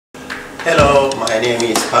Hello, my name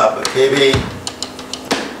is Papa Kebe.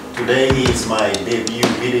 Today is my debut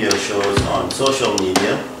video shows on social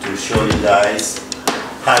media to show you guys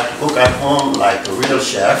how to cook at home like a real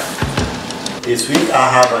chef. This week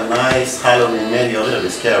I have a nice Halloween menu, a little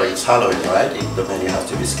bit scary. It's Halloween, right? The menu has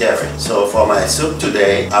to be scary. So for my soup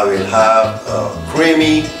today, I will have a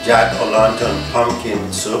creamy jack-o'-lantern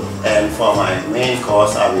pumpkin soup. And for my main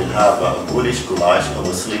course, I will have a ghoulish goulash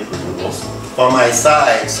over sleepy noodles. For my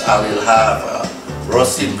sides, I will have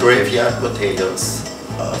roasted graveyard potatoes,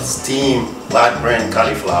 steamed black bean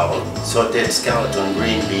cauliflower, sauteed skeleton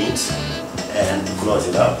green beans, and to close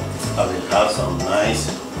it up, I will have some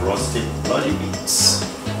nice roasted bloody beans.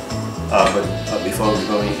 But before we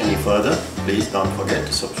go any further, please don't forget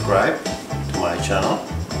to subscribe to my channel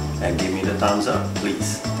and give me the thumbs up,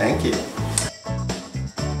 please. Thank you.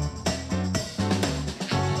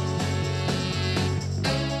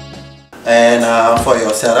 And for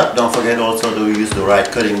your setup, don't forget also to use the right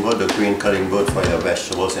cutting board, the green cutting board for your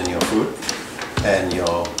vegetables and your fruit, and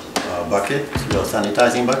your bucket, your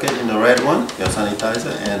sanitizing bucket in the red one, your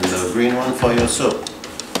sanitizer, and the green one for your soup,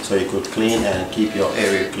 so you could clean and keep your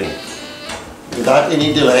area clean. Without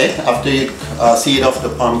any delay, after you seed off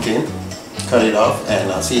the pumpkin, cut it off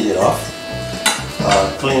and seed it off,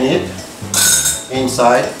 clean it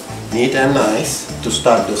inside, neat and nice to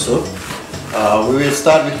start the soup. We will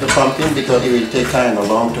start with the pumpkin because it will take kind of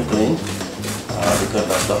long to clean, because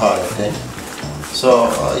that's the harder thing. So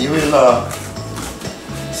you will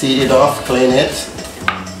seed it off, clean it,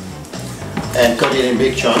 and cut it in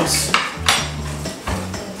big chunks.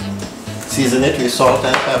 Season it with salt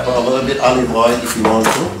and pepper, a little bit olive oil if you want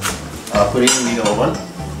to. Put it in the oven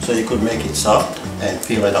so you could make it soft and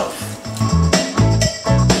peel it off.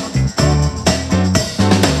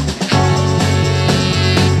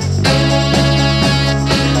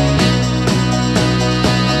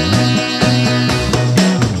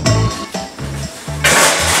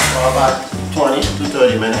 About 20 to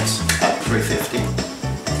 30 minutes at 350.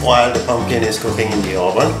 While the pumpkin is cooking in the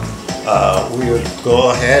oven, we will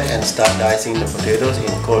go ahead and start dicing the potatoes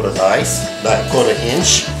in quarter dice, like quarter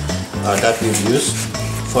inch, that we've used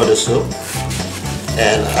for the soup.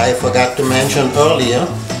 And I forgot to mention earlier,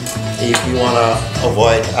 if you want to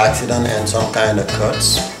avoid accident and some kind of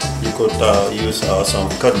cuts, you could use some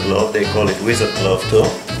cut glove. They call it wizard glove too,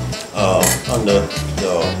 under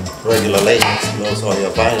your regular latex gloves or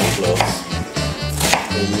your vinyl gloves.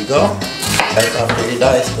 There you go. Right after you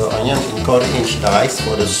dice the onion in quarter inch dice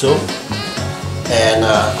for the soup, and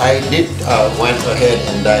I went ahead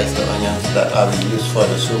and diced the onions that I will use for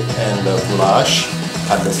the soup and the goulash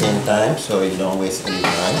at the same time, so you don't waste any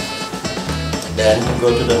time. Then to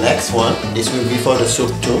go to the next one, this will be for the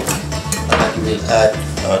soup too, that you will add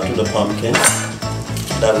to the pumpkin.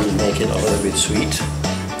 That will make it a little bit sweet.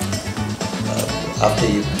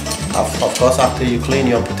 Of course, after you clean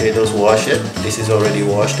your potatoes, wash it. This is already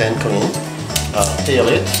washed and clean. Peel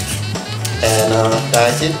it and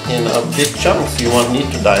dice it in big chunks. You won't need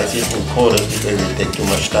to dice it in quarters because it will take too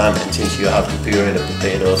much time, and since you have to puree the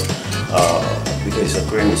potatoes because it's a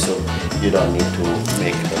creamy soup, you don't need to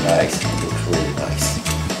make the dice. It looks really nice.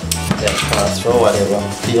 Then transfer whatever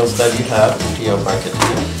peels that you have into your bucket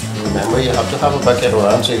here. Remember, you have to have a bucket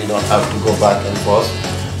around so you don't have to go back and forth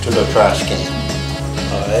to the trash can.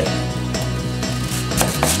 Alright,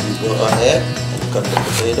 you go ahead and cut the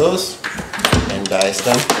potatoes and dice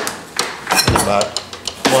them in about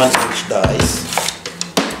 1 inch dice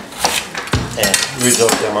and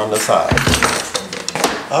reserve them on the side.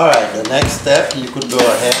 Alright, the next step, you could go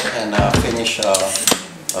ahead and finish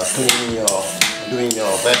doing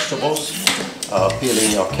your vegetables,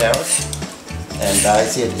 peeling your carrots, and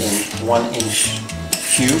dice it in 1 inch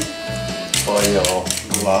cube for your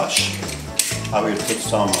goulash. I will put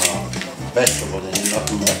some vegetables in it, not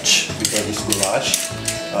much because it's goulash.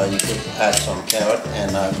 You could add some carrot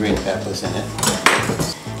and green peppers in it.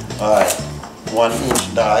 Alright, 1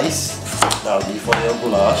 inch dice, that'll be for your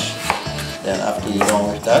goulash. Then after you're done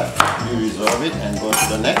with that, you reserve it and go to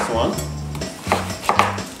the next one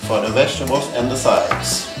for the vegetables and the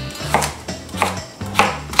sides.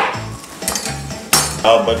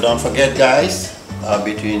 But don't forget guys,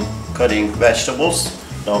 between cutting vegetables,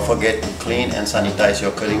 don't forget to clean and sanitize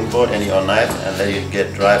your cutting board and your knife and let it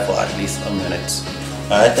get dry for at least a minute.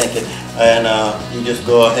 Alright, thank you. And you just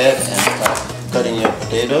go ahead and start cutting your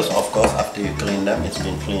potatoes. Of course, after you clean them, it's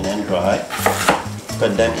been clean and dry.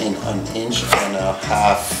 Cut them in 1 inch and a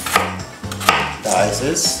half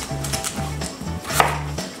dices.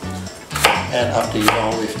 And after you're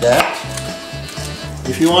done with that,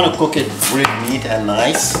 if you want to cook it really neat and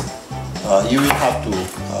nice, you will have to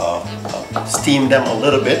steam them a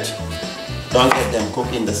little bit don't get them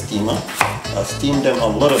cooked in the steamer. Steam them a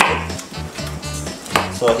little bit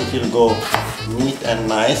so it will go neat and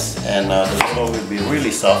nice, and the dough will be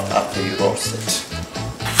really soft after you roast it.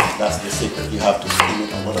 That's the secret, you have to steam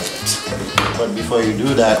it a little bit. But before you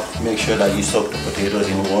do that, make sure that you soak the potatoes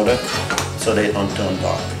in water so they don't turn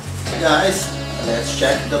dark. Guys, let's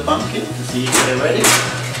check the pumpkin to see if they're ready.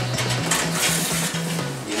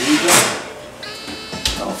 Here we go.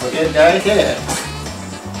 Don't forget guys, yeah.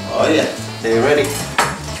 Oh yeah, they're ready.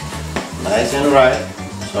 Nice and ripe.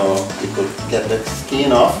 So you could get the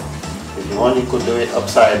skin off. If you want, you could do it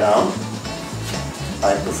upside down.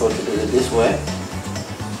 I prefer to do it this way.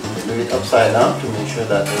 Do it upside down to make sure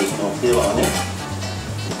that there is no peel on it.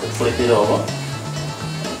 You could flip it over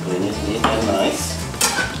and clean it neat and nice.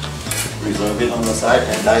 Reserve it on the side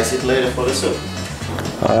and dice it later for the soup.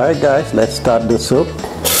 Alright guys, let's start the soup.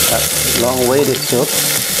 That's long waited soup.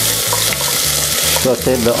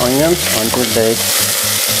 Saute the onions until they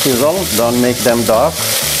sizzle. Don't make them dark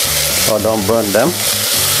or don't burn them.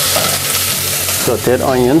 Sauteed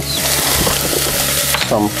onions,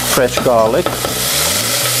 some fresh garlic.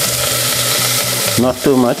 Not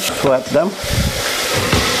too much, swap them.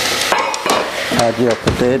 Add your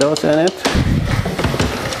potatoes in it.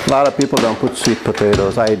 A lot of people don't put sweet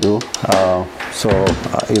potatoes, I do. So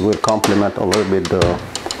it will complement a little bit the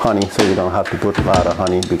honey, so you don't have to put a lot of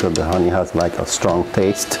honey because the honey has like a strong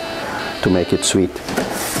taste to make it sweet.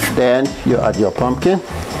 Then you add your pumpkin.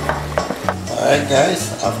 Alright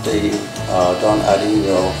guys, after you are done adding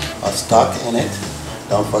your stock in it,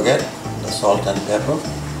 don't forget the salt and pepper.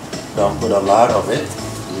 Don't put a lot of it.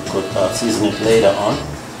 You could season it later on.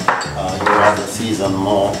 You rather season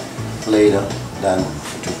more later than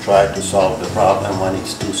to try to solve the problem when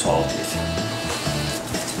it's too salty.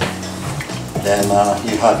 Then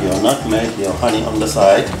you have your nutmeg, your honey on the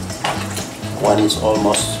side. When it's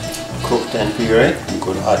almost cooked and pureed, you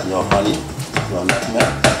could add your honey, your nutmeg,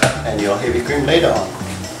 and your heavy cream later on.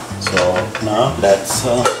 So now let's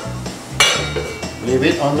leave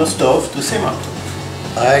it on the stove to simmer.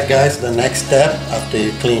 Alright guys, the next step after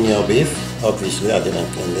you clean your beef, obviously I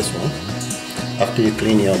didn't clean this one. After you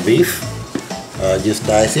clean your beef, just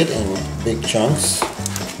dice it in big chunks,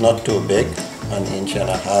 not too big, 1.5 inches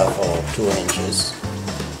or 2 inches.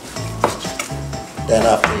 Then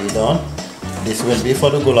after you're done, this will be for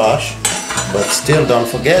the goulash, but still don't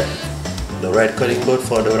forget the red cutting board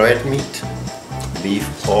for the red meat, beef,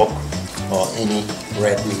 pork, or any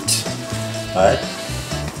red meat. Alright,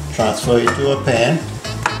 transfer it to a pan.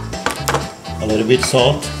 A little bit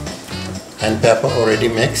salt and pepper already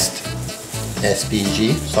mixed,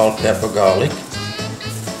 SPG, salt, pepper, garlic,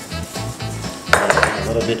 and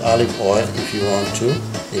a little bit olive oil if you want to.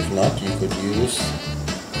 If not, you could use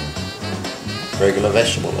regular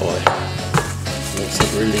vegetable oil. Makes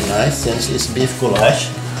it really nice. Since it's beef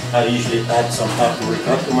goulash, I usually add some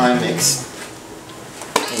paprika to my mix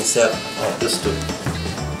instead of the stew.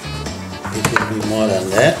 It will be more than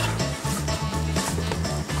that.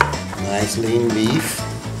 Nice lean beef.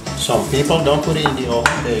 Some people don't put it in the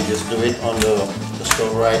oven, they just do it on the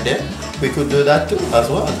stove right there. We could do that too as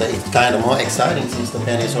well. It's kind of more exciting since the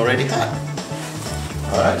pan is already hot.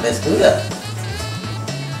 Alright, let's do that.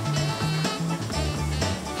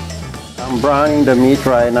 I'm browning the meat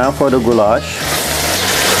right now for the goulash.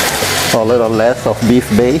 A little less of beef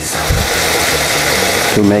base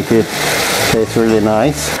to make it taste really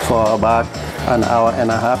nice for about 1.5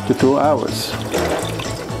 hours to 2 hours.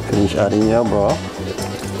 Finish adding your broth.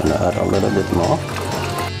 Gonna add a little bit more.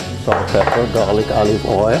 Salt, pepper, garlic, olive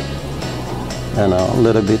oil, and a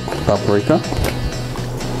little bit paprika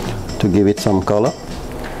to give it some color.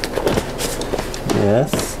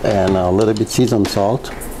 Yes, and a little bit seasoned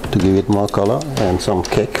salt to give it more color, and some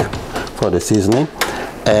kick for the seasoning.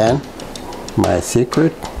 And my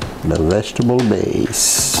secret, the vegetable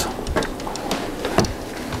base,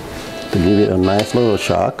 to give it a nice little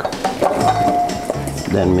shock.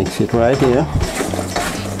 Then mix it right here.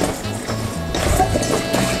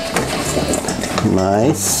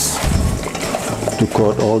 Nice. To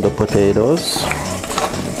coat all the potatoes.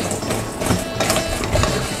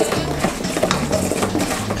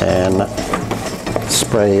 And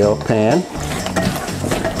spray your pan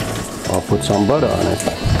or put some butter on it.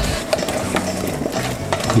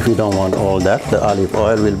 If you don't want all that, the olive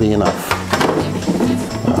oil will be enough.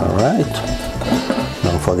 Alright.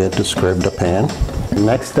 Don't forget to scrape the pan.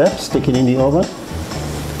 Next step, stick it in the oven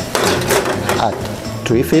at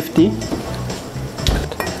 350.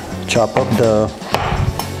 Chop up the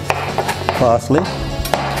parsley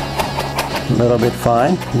a little bit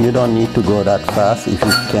fine. You don't need to go that fast if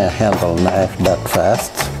you can't handle knife that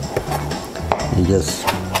fast. You just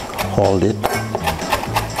hold it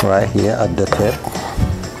right here at the tip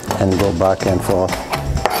and go back and forth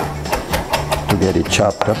to get it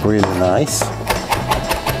chopped up really nice.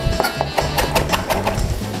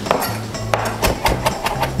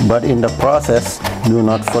 But in the process, do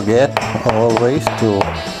not forget always to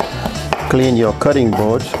clean your cutting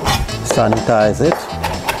board, sanitize it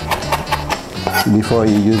before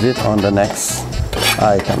you use it on the next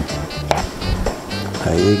item.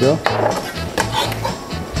 There you go.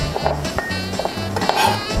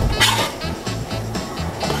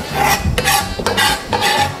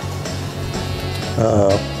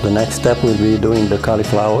 The next step will be doing the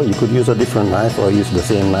cauliflower. You could use a different knife or use the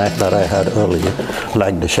same knife that I had earlier,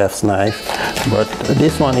 like the chef's knife. But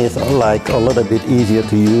this one is like a little bit easier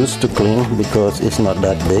to use to clean because it's not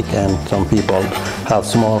that big, and some people have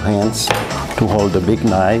small hands to hold the big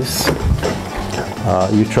knives.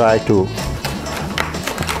 You try to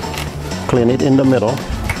clean it in the middle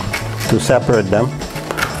to separate them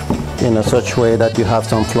in a such way that you have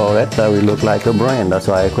some floret that will look like a brain. That's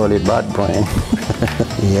why I call it bat brain.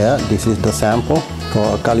 Yeah, this is the sample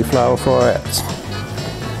for cauliflower florets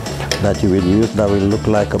that you will use that will look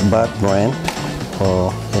like a bat brain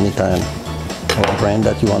or any kind of brain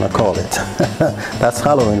that you want to call it. That's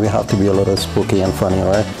Halloween, we have to be a little spooky and funny,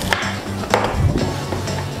 right?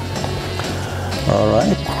 All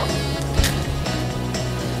right.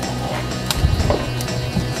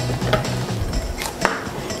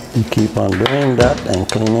 You keep on doing that and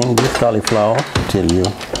cleaning this cauliflower till you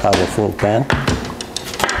have a full pan.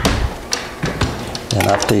 And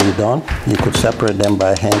after you're done, you could separate them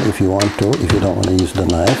by hand if you want to, if you don't want to use the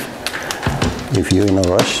knife. If you're in a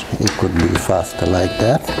rush, it could be faster like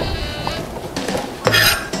that.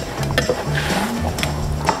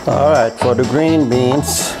 Alright, for the green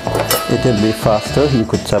beans, it will be faster. You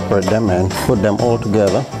could separate them and put them all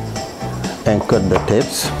together and cut the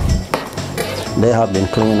tips. They have been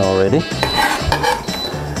cleaned already.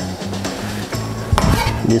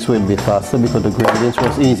 This will be faster because the green beans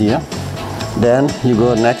was easier. Then you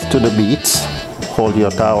go next to the beets. Hold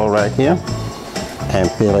your towel right here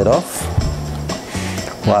and peel it off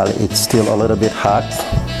while it's still a little bit hot.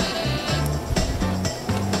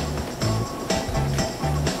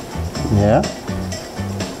 Yeah.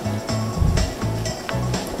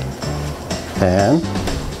 And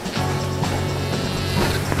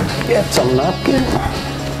get some napkin,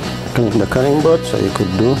 clean the cutting board so you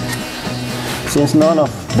could do. Since none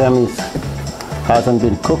of them hasn't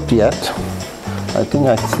been cooked yet, I think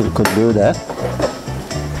I still could do that.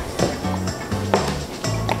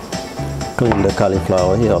 Clean the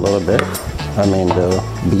cauliflower here a little bit, I mean the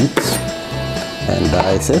beets, and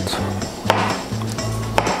dice it.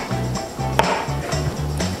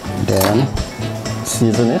 Then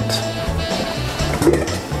season it.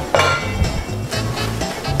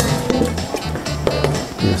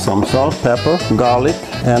 Use some salt, pepper, garlic,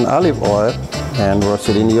 and olive oil, and roast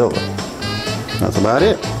it in the oven. That's about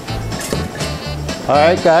it.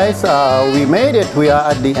 Alright guys, we made it. We are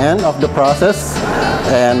at the end of the process,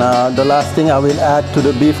 and the last thing I will add to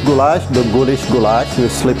the beef goulash, the ghoulish goulash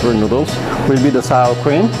with slippery noodles, will be the sour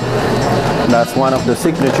cream. That's one of the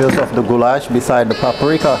signatures of the goulash beside the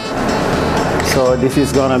paprika. So this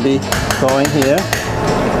is gonna be going here.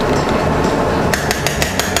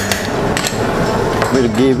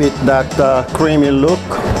 We'll give it that creamy look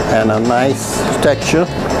and a nice texture.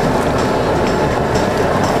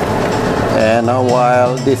 And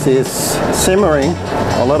while this is simmering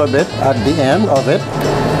a little bit at the end of it,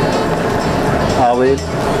 I will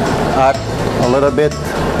add a little bit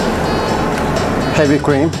heavy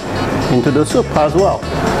cream into the soup as well.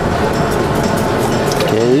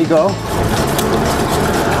 There you go.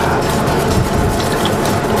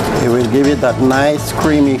 It will give it that nice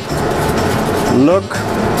creamy look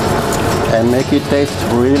and make it taste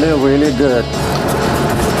really, really good.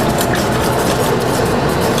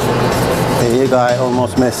 There you go, I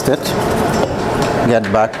almost missed it. Get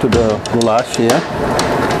back to the goulash here,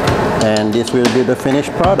 and this will be the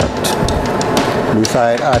finished product.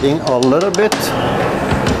 Beside adding a little bit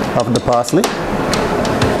of the parsley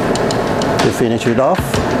to finish it off,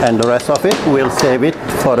 and the rest of it we'll save it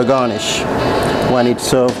for the garnish when it's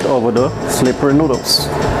served over the slippery noodles.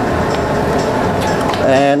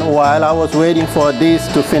 And while I was waiting for these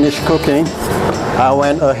to finish cooking, I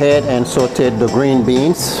went ahead and sauteed the green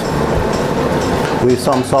beans with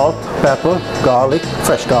some salt, pepper, garlic,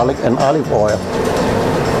 fresh garlic, and olive oil.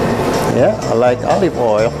 Yeah, I like olive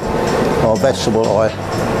oil or vegetable oil.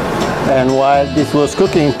 And while this was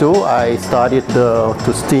cooking too, I started to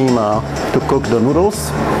cook the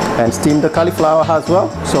noodles and steam the cauliflower as well.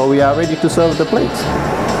 So we are ready to serve the plates.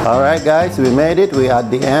 Alright guys, we made it. We are at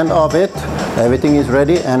the end of it. Everything is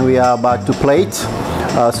ready and we are about to plate.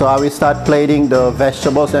 So I will start plating the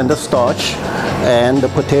vegetables and the starch. And the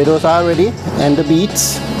potatoes are ready and the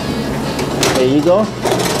beets. There you go.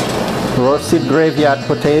 Roasted graveyard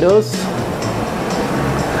potatoes.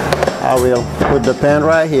 I will put the pan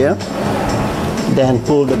right here. Then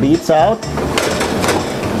pull the beets out.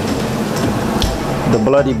 The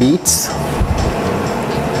bloody beets.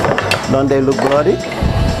 Don't they look bloody?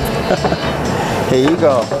 Here you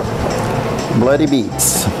go. Bloody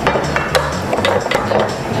beets.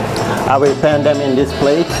 I will pan them in this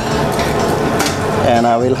plate. And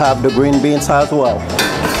I will have the green beans as well.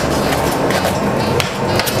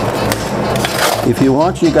 If you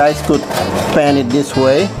want, you guys could pan it this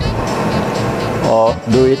way or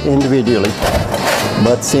do it individually.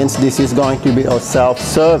 But since this is going to be a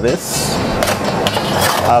self-service,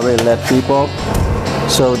 I will let people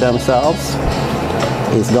serve themselves.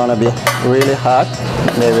 It's gonna be really hot.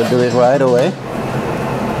 They will do it right away.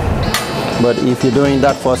 But if you're doing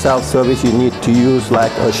that for self-service, you need to use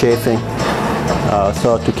like a chafing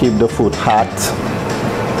so to keep the food hot.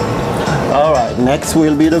 Alright, next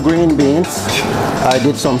will be the green beans. I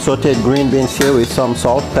did some sauteed green beans here with some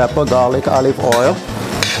salt, pepper, garlic, olive oil.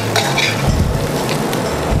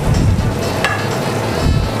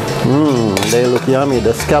 They look yummy,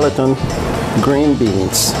 the skeleton green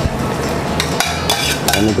beans.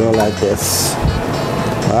 Let me go like this.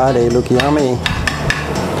 Ah, they look yummy.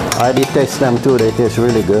 I did taste them too, they taste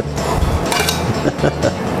really good.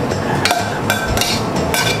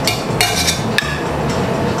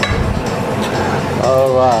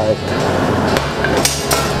 Alright.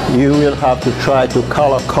 You will have to try to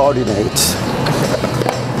color coordinate.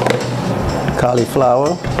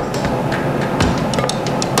 Cauliflower.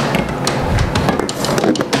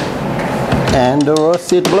 And the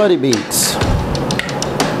roasted bloody beets.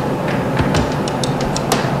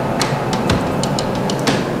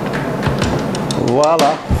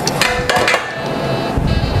 Voila!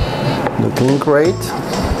 Looking great.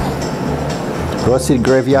 Roasted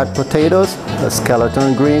graveyard potatoes, the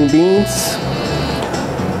skeleton green beans,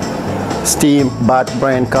 steamed bat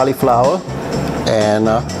brain cauliflower, and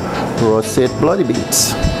roasted bloody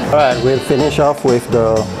beets. Alright, we'll finish off with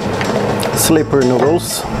the slipper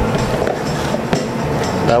noodles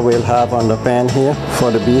that we'll have on the pan here for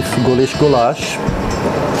the beef ghoulish goulash.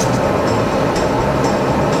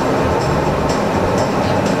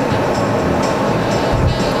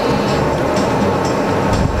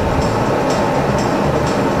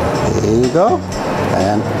 There you go,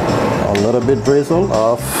 and a little bit drizzle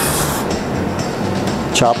of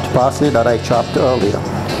chopped parsley that I chopped earlier.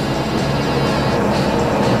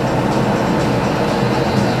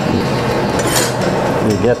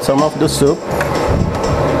 We get some of the soup.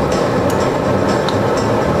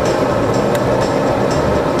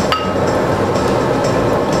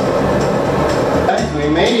 Guys, we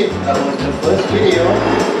made it. That was the first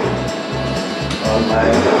video.